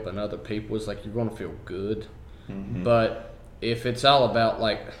like helping other people is like you're going to feel good. Mm-hmm. But if it's all about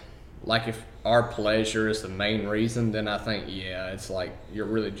like if our pleasure is the main reason, then I think, it's like you're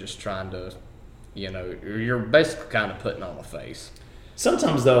really just trying to, you're basically kind of putting on a face.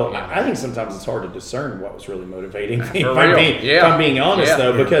 Sometimes, though, I think sometimes it's hard to discern what was really motivating me. For If I'm real. being honest,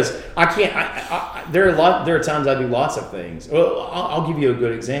 though, Yeah. because I can't. There are times I do lots of things. Well, I'll give you a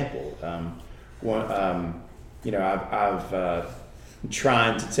good example. I'm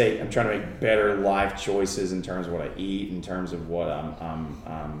trying to make better life choices in terms of what I eat, in terms of what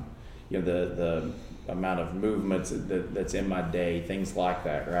the amount of movements that's in my day, things like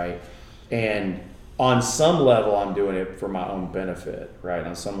that, right? And on some level, I'm doing it for my own benefit, right?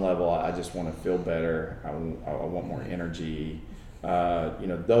 On some level, I just want to feel better. I want more energy,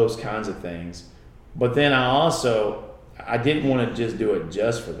 those kinds of things. But then I didn't want to just do it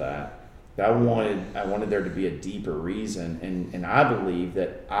just for that. I wanted there to be a deeper reason, and I believe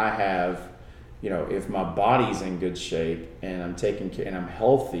that I have, if my body's in good shape and I'm taking care and I'm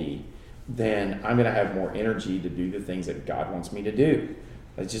healthy, then I'm going to have more energy to do the things that God wants me to do.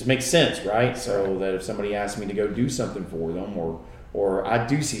 It just makes sense, right? So that if somebody asks me to go do something for them, or I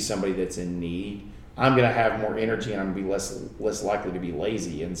do see somebody that's in need, I'm going to have more energy, and I'm going to be less likely to be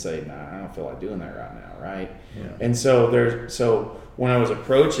lazy and say, nah, I don't feel like doing that right now, right? Yeah. And so when I was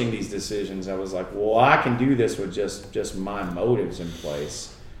approaching these decisions, I was like, well, I can do this with just my motives in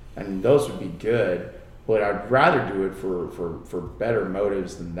place, and those would be good, but I'd rather do it for better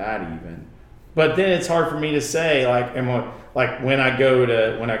motives than that even. But then it's hard for me to say, when I go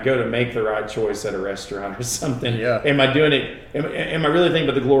to make the right choice at a restaurant or something. Yeah. Am I doing it? Am I really thinking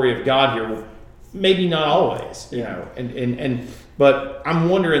about the glory of God here? Well, maybe not always, but I'm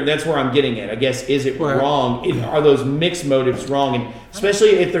wondering, that's where I'm getting at. I guess, is it wrong? Are those mixed motives wrong? And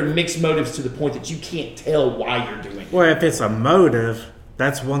especially if they're mixed motives to the point that you can't tell why you're doing it. Well, if it's a motive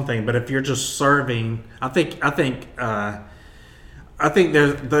that's one thing. But if you're just serving, I think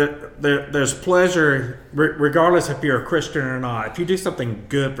there's pleasure regardless if you're a Christian or not. If you do something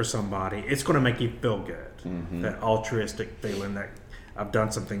good for somebody, it's going to make you feel good. That altruistic feeling that I've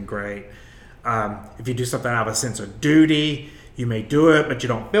done something great. If you do something out of a sense of duty, you may do it, but you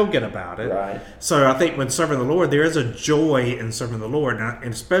don't feel good about it. Right. So I think when serving the Lord, there is a joy in serving the Lord,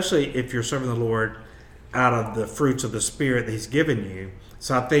 and especially if you're serving the Lord out of the fruits of the Spirit that He's given you.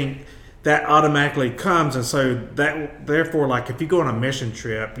 So I think that automatically comes, and so that therefore, like if you go on a mission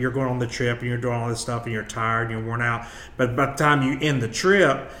trip, you're going on the trip and you're doing all this stuff and you're tired and you're worn out, but by the time you end the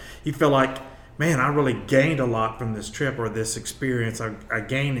trip, you feel like, man, I really gained a lot from this trip or this experience. I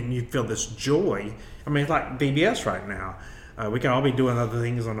gained, and you feel this joy. I mean, it's like VBS right now. We can all be doing other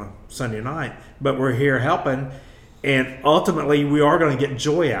things on a Sunday night, but we're here helping, and ultimately we are going to get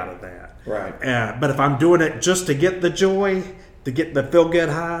joy out of that. Right. But if I'm doing it just to get the joy, to get the feel-good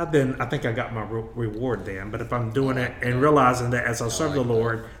high, then I think I got my reward then. But if I'm doing it and realizing that as I serve the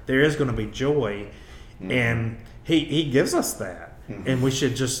Lord, there is going to be joy, and He gives us that, and we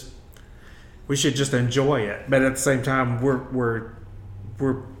should just enjoy it. But at the same time, we're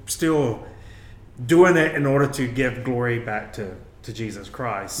still doing it in order to give glory back to Jesus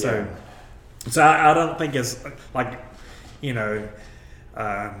Christ. So I don't think it's like, it's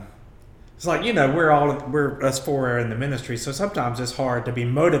like, we're us four are in the ministry. So sometimes it's hard to be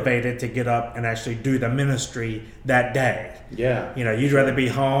motivated to get up and actually do the ministry that day. Yeah. You'd rather be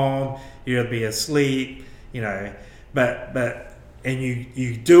home, you'd rather be asleep, but and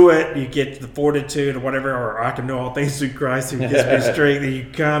you do it, you get the fortitude or whatever, or I can do all things through Christ who gives me strength, and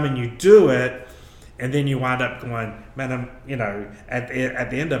you come and you do it, and then you wind up going, man, at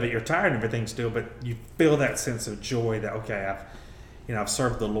the end of it, you're tired and everything still, but you feel that sense of joy that, okay, I've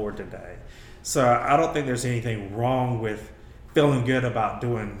served the Lord today. So I don't think there's anything wrong with feeling good about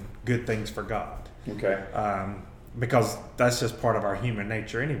doing good things for God. Okay. Because that's just part of our human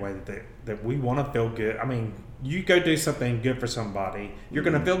nature anyway, that we want to feel good. I mean, you go do something good for somebody, you're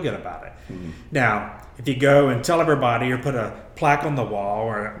going to feel good about it. Now, if you go and tell everybody or put a plaque on the wall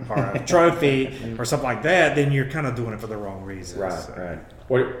or a trophy or something like that, then you're kind of doing it for the wrong reasons. Right, right.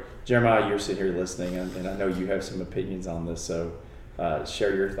 What, Jeremiah, you're sitting here listening, and I know you have some opinions on this, so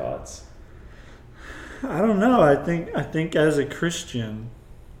share your thoughts. I don't know. I think as a Christian,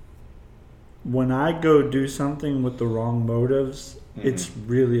 when I go do something with the wrong motives, it's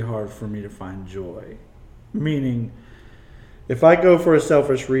really hard for me to find joy. Meaning, if I go for a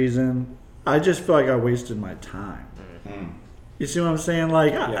selfish reason, I just feel like I wasted my time. You see what I'm saying?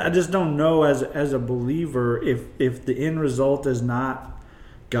 Like, I just don't know as a believer if the end result is not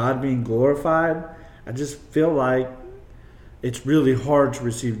God being glorified. I just feel like it's really hard to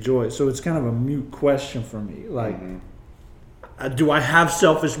receive joy. So it's kind of a mute question for me. Like, do I have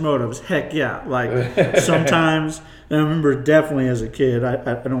selfish motives? Heck yeah. Like, sometimes, and I remember definitely as a kid,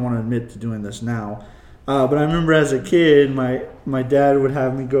 I don't want to admit to doing this now, but I remember as a kid, my dad would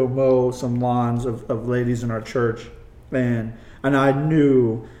have me go mow some lawns of ladies in our church, and I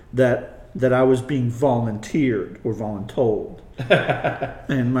knew that I was being volunteered or voluntold.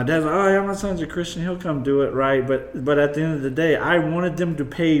 And my dad's like, oh yeah, my son's a Christian, he'll come do it, right? But at the end of the day, I wanted them to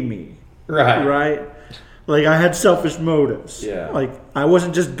pay me. Right? Like, I had selfish motives. Yeah. Like, I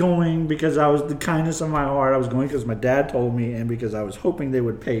wasn't just going because I was the kindness of my heart. I was going because my dad told me and because I was hoping they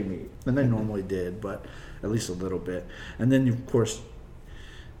would pay me. And they normally did, but at least a little bit. And then, of course,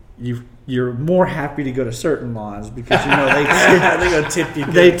 you're more happy to go to certain lawns because,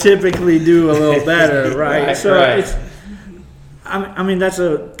 they typically do a little better, right? It's, I mean, that's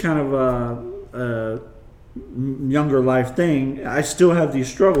a kind of a younger life thing. I still have these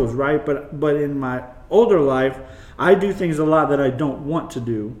struggles, right? But in my older life, I do things a lot that I don't want to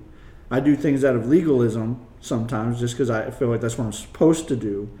do. I do things out of legalism sometimes just because I feel like that's what I'm supposed to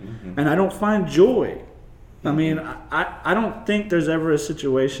do. And I don't find joy. I mean, I don't think there's ever a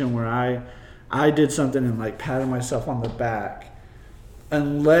situation where I did something and like patted myself on the back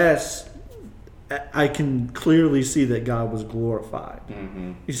unless I can clearly see that God was glorified.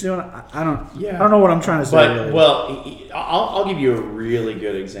 You see what I don't know what I'm trying to say. But really. well, I'll give you a really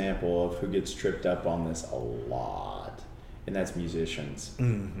good example of who gets tripped up on this a lot, and that's musicians.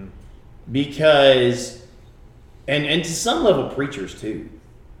 Because, and to some level, preachers too.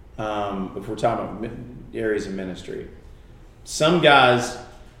 If we're talking about areas of ministry, some guys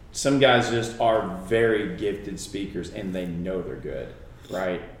just are very gifted speakers, and they know they're good,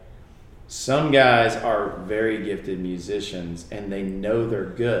 right? Some guys are very gifted musicians, and they know they're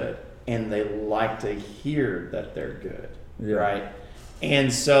good, and they like to hear that they're good, right?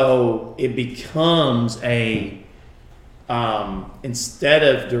 And so it becomes a instead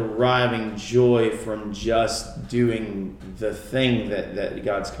of deriving joy from just doing the thing that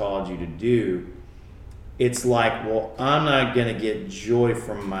God's called you to do, it's like, well, I'm not going to get joy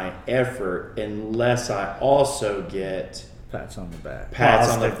from my effort unless I also get Pats on the back.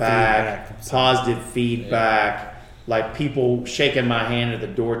 Positive feedback, like people shaking my hand at the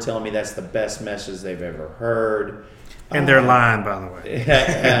door telling me that's the best message they've ever heard. And they're lying, by the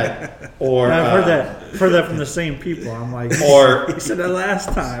way. Or I've heard that from the same people. I'm like, or you said that last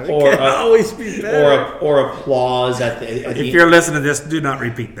time. It or can always be better. or applause at the If you're listening to this, do not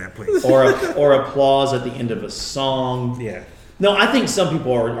repeat that, please. or applause at the end of a song. Yeah. No, I think some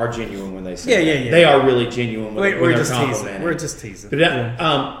people are genuine when they say that. Yeah. They are really genuine when We're they're just complimenting. teasing. We're just teasing. But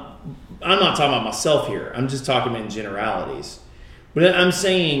I'm not talking about myself here. I'm just talking in generalities. But I'm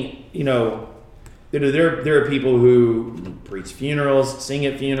saying, there are people who preach funerals, sing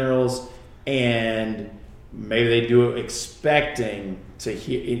at funerals, and maybe they do it expecting to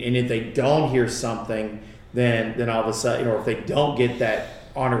hear. And if they don't hear something, then all of a sudden, or if they don't get that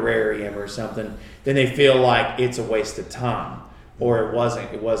honorarium or something, then they feel like it's a waste of time or it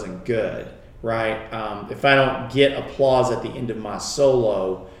wasn't good, right? If I don't get applause at the end of my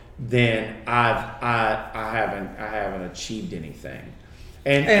solo, then I haven't achieved anything.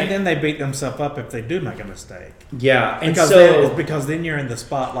 And then they beat themselves up if they do make a mistake. Yeah, and because then you're in the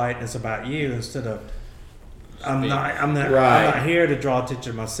spotlight and it's about you instead of I'm not Right. here to draw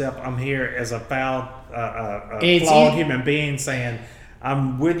attention to myself. I'm here as a flawed human being saying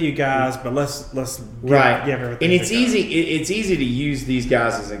I'm with you guys, but let's give everything. And it's to God. It's easy to use these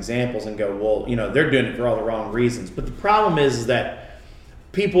guys as examples and go, well, they're doing it for all the wrong reasons. But the problem is that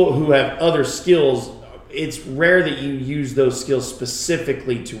people who have other skills, it's rare that you use those skills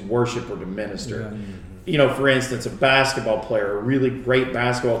specifically to worship or to minister. Yeah. For instance, a basketball player, a really great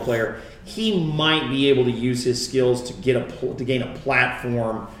basketball player, he might be able to use his skills to gain a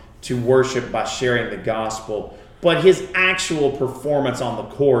platform to worship by sharing the gospel. But his actual performance on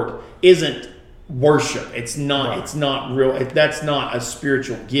the court isn't worship. It's not. Right. It's not real. That's not a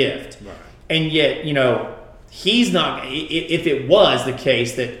spiritual gift. Right. And yet, he's not. If it was the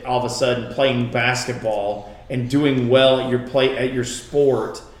case that all of a sudden playing basketball and doing well at your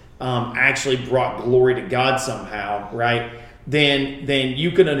sport actually brought glory to God somehow, right? Then you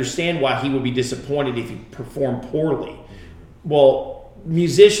can understand why he would be disappointed if he performed poorly. Well,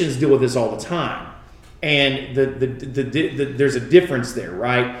 musicians deal with this all the time, and there's a difference there,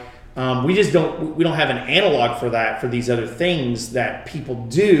 right? We don't have an analog for that for these other things that people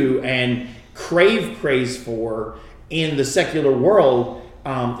do and crave praise for in the secular world,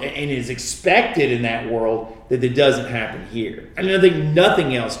 and is expected in that world, that it doesn't happen here. I think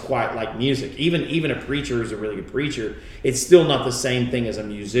nothing else quite like music. Even a preacher who's a really good preacher, it's still not the same thing as a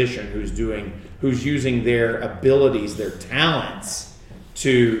musician who's using their abilities, their talents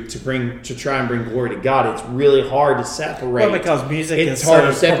to try and bring glory to God. It's really hard to separate. Well, because music is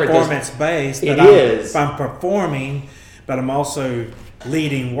performance based. I'm performing, but I'm also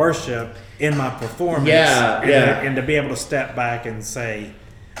leading worship in my performance. And to be able to step back and say,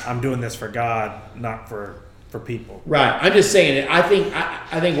 I'm doing this for God, not for people. Right. I'm just saying. I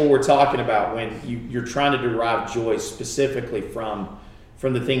think what we're talking about when you're trying to derive joy specifically from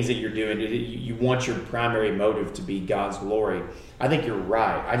the things that you're doing, you want your primary motive to be God's glory. I think you're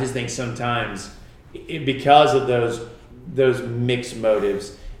right. I just think sometimes because of those mixed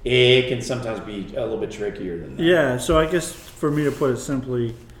motives, it can sometimes be a little bit trickier than that. Yeah. So I guess for me to put it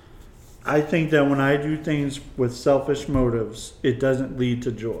simply, I think that when I do things with selfish motives, it doesn't lead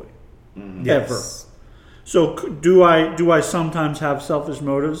to joy. Mm-hmm. Ever. Yes. So do I sometimes have selfish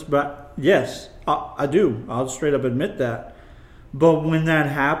motives? But yes, I do. I'll straight up admit that. But when that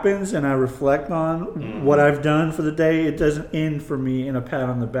happens and I reflect on what I've done for the day, it doesn't end for me in a pat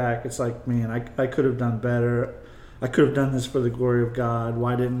on the back. It's like, man, I could have done better. I could have done this for the glory of God.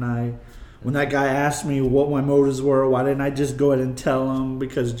 Why didn't I? When that guy asked me what my motives were, why didn't I just go ahead and tell him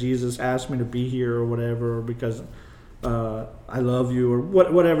because Jesus asked me to be here or whatever, or because I love you or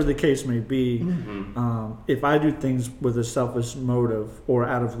whatever the case may be. Mm-hmm. If I do things with a selfish motive or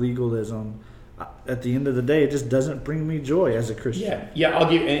out of legalism, at the end of the day, it just doesn't bring me joy as a Christian. Yeah. I'll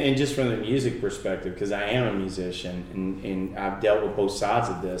give, and just from the music perspective, because I am a musician and I've dealt with both sides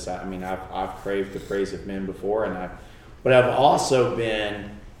of this. I've craved the praise of men before, but I've also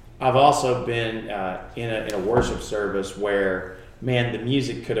been in a worship service where, man, the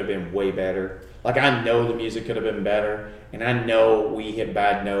music could have been way better. Like, I know the music could have been better, and I know we hit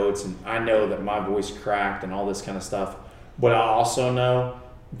bad notes, and I know that my voice cracked and all this kind of stuff. But I also know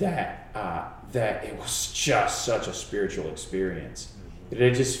that it was just such a spiritual experience. that I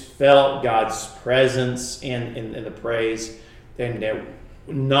just felt God's presence in the praise, and that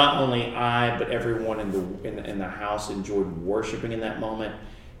not only I but everyone in the house enjoyed worshiping in that moment.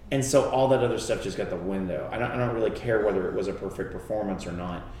 And so all that other stuff just got the window. I don't really care whether it was a perfect performance or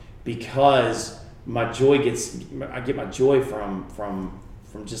not, because I get my joy from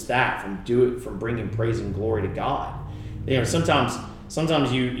just that, from bringing praise and glory to God. Sometimes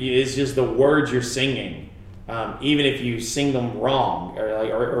it's just the words you're singing, even if you sing them wrong,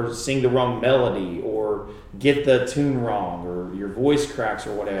 or sing the wrong melody, or get the tune wrong, or your voice cracks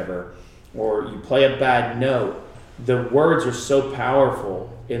or whatever, or you play a bad note. The words are so powerful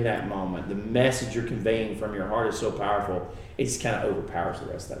in that moment. The message you're conveying from your heart is so powerful. It just kind of overpowers the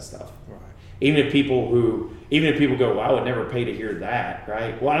rest of that stuff. Right. Even if people go, well, I would never pay to hear that,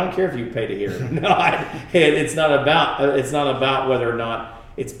 right? Well, I don't care if you pay to hear it or not. It's not about whether or not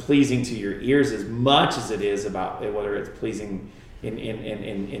it's pleasing to your ears as much as it is about whether it's pleasing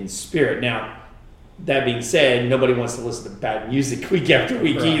in spirit. Now, that being said, nobody wants to listen to bad music week after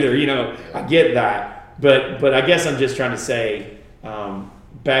week either. I get that. But I guess I'm just trying to say,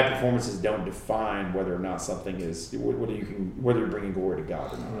 bad performances don't define whether or not something is whether you're bringing glory to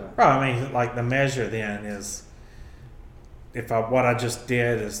God or not. Well, I mean, like the measure then is, what I just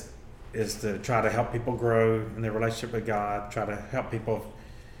did is to try to help people grow in their relationship with God, try to help people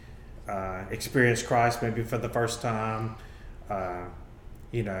experience Christ maybe for the first time.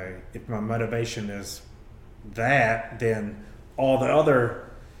 If my motivation is that, then all the other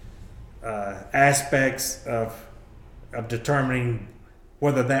aspects of determining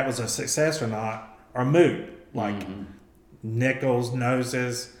whether that was a success or not are moot. Like nickels,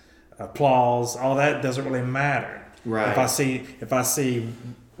 noses, applause, all that doesn't really matter. Right. If I see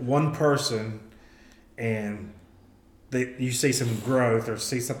one person and you see some growth or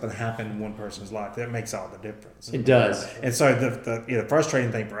see something happen in one person's life, that makes all the difference. It does. And so the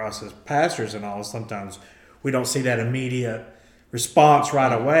frustrating thing for us as pastors and all is sometimes we don't see that immediate response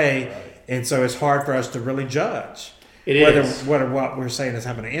right away. Right. And so it's hard for us to really judge whether what we're saying is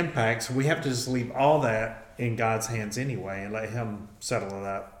having an impact. So we have to just leave all that in God's hands anyway and let Him settle it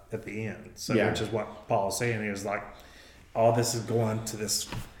up at the end. So which is what Paul's saying. He was like, all this is going to this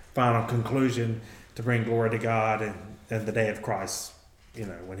final conclusion to bring glory to God and the day of Christ,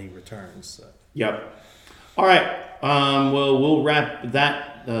 when He returns. So. Yep. All right. We'll wrap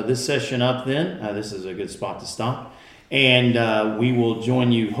this session up then. This is a good spot to stop. And we will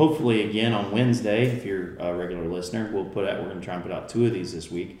join you hopefully again on Wednesday. If you're a regular listener, we're going to try and put out 2 of these this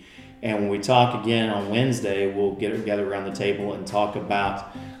week. And when we talk again on Wednesday, we'll get together around the table and talk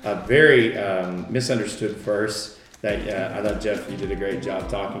about a very misunderstood verse that I thought, Jeff, you did a great job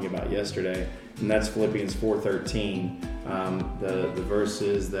talking about yesterday. And that's Philippians 4:13. The verse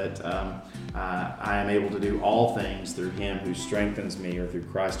is that I am able to do all things through Him who strengthens me, or through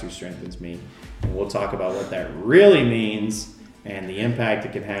Christ who strengthens me. And we'll talk about what that really means and the impact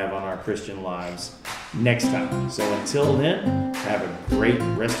it can have on our Christian lives next time. So until then, have a great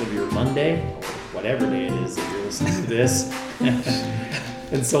rest of your Monday, or whatever day it is that you're listening to this.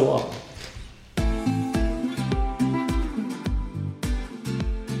 And so long.